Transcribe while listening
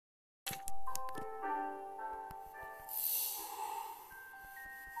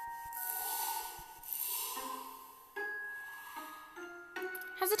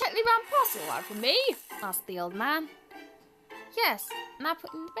take the round parcel out for me? Asked the old man. Yes, and I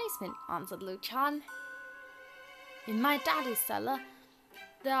put it in the basement, answered Luchan. In my daddy's cellar,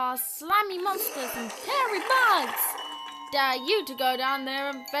 there are slimy monsters and hairy bugs. Dare you to go down there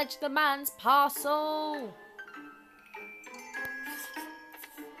and fetch the man's parcel.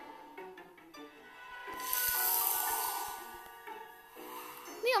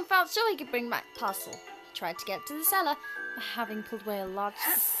 Leon felt sure he could bring back the parcel. He tried to get to the cellar, but having pulled away a large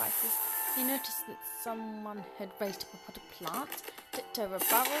heap of spices, he noticed that someone had raised up a pot of plants, tipped over a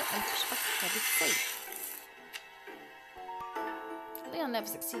barrel, and pushed back a heavy safe. Leon never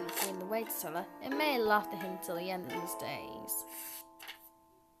succeeded in freeing the way to cellar. It may have laughed at him till the end of his days.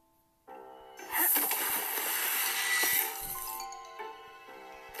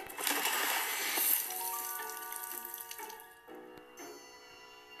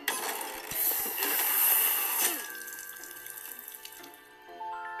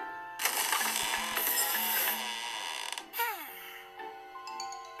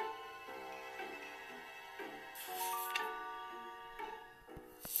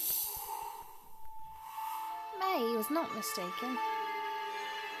 He was not mistaken. He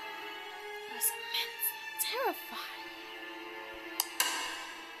was immensely terrified.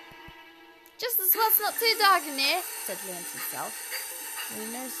 Just as well it's not too dark in here, said Leon to himself. And he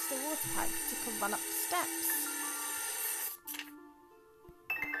noticed the water pipe to run up the steps.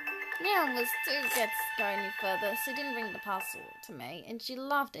 Leon was too scared to go any further, so he didn't bring the parcel to May, and she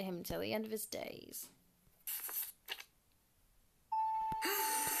laughed at him until the end of his days.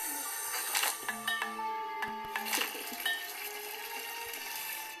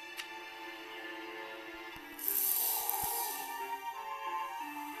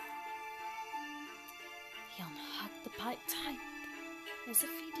 Leon hugged the pipe tight, as if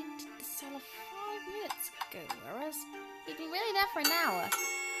he'd entered the cellar 5 minutes ago, whereas he'd been really there for an hour.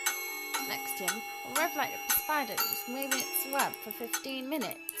 Next to him, a red flag of the spider was moving its web for 15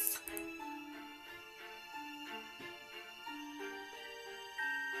 minutes.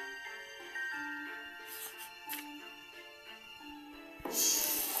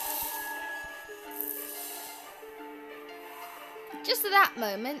 Just at that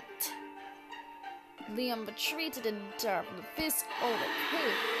moment, Leon retreated in terror from the fist of the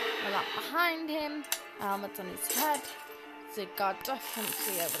coup. A lot behind him, a helmet on his head, so he got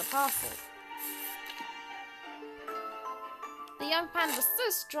definitely over the parcel. The young panda was so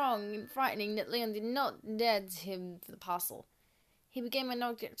strong and frightening that Leon did not dare to him for the parcel. He became an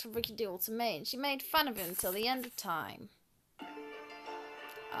object of ridicule to May, and she made fun of him till the end of time.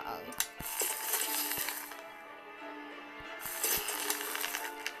 Uh-oh.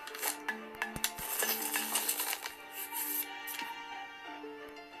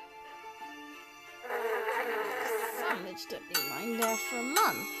 Sandwiched it in lying there for a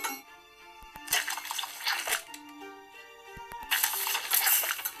month.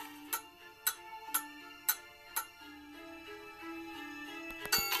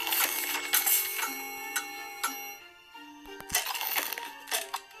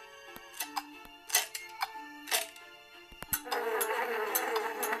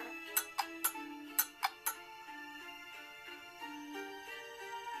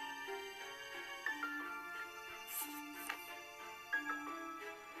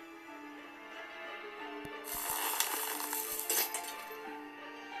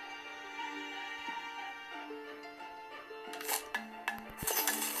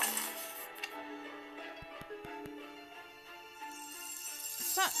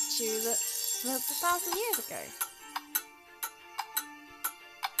 Statue that lived 1,000 years ago.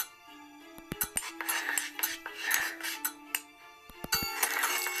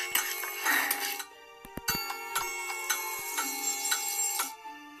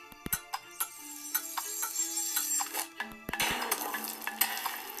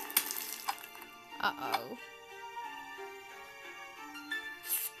 Uh-oh.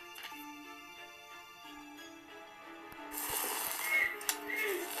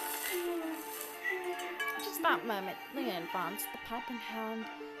 That moment, Leon advanced, the pipe in hand,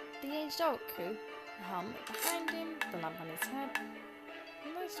 the aged old crew, the helmet behind him, the lamp on his head,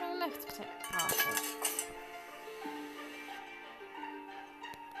 and no strong left to protect the parcel.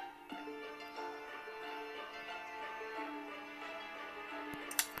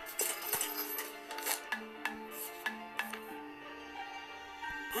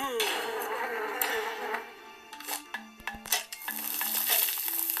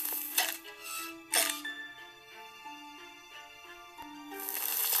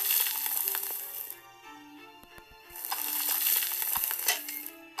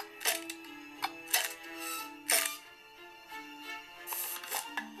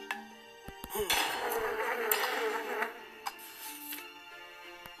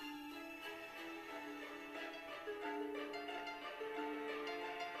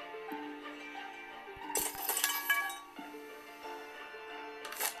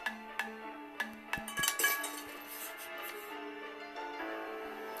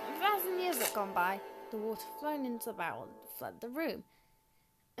 had gone by, the water flowed into the barrel and flooded the room.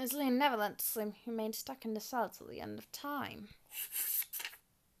 As Liam never learnt to swim, he remained stuck in the cell till the end of time.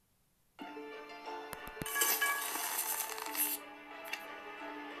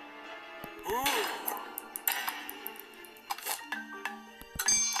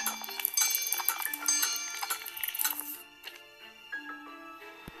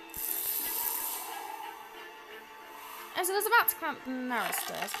 As he was about to climb the narrow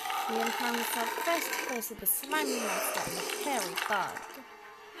stairs, Liam found himself face to face with the slimy monster and the hairy bug.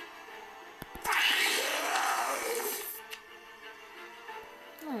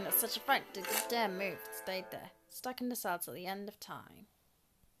 Oh, that's such a fright, did he dare move, stayed there, stuck in the cell till the end of time.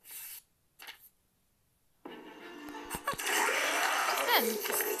 Then, he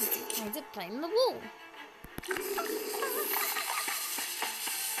finds it playing on the wall.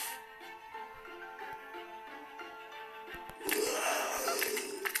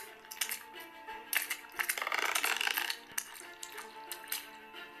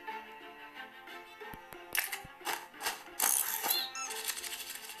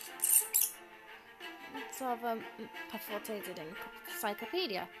 Of a perforated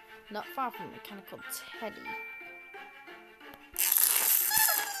encyclopedia, not far from Mechanical Teddy.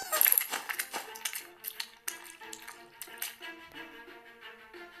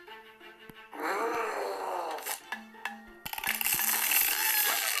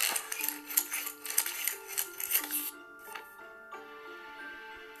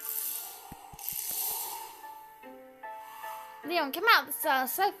 Leon came out of the cell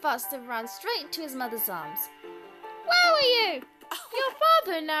so fast and ran straight into his mother's arms. Where were you? Your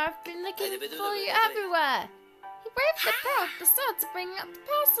father and I have been looking for you everywhere. He braved the power of the cell to bring up the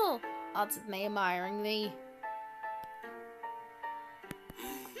parcel, answered May admiringly.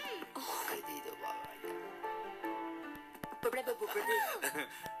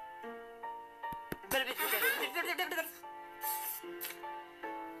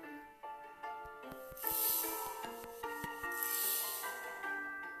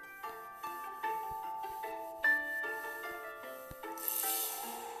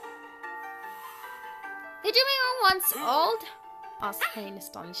 Did you mean when once old? Asked Hay in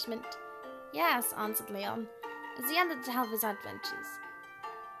astonishment. Yes, answered Leon, as he ended to tell of his adventures.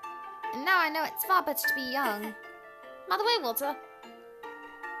 And now I know it's far better to be young. Mother way, Walter.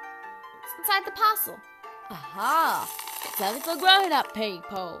 It's inside the parcel. Aha! It's only for grown-up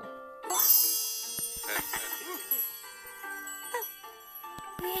people.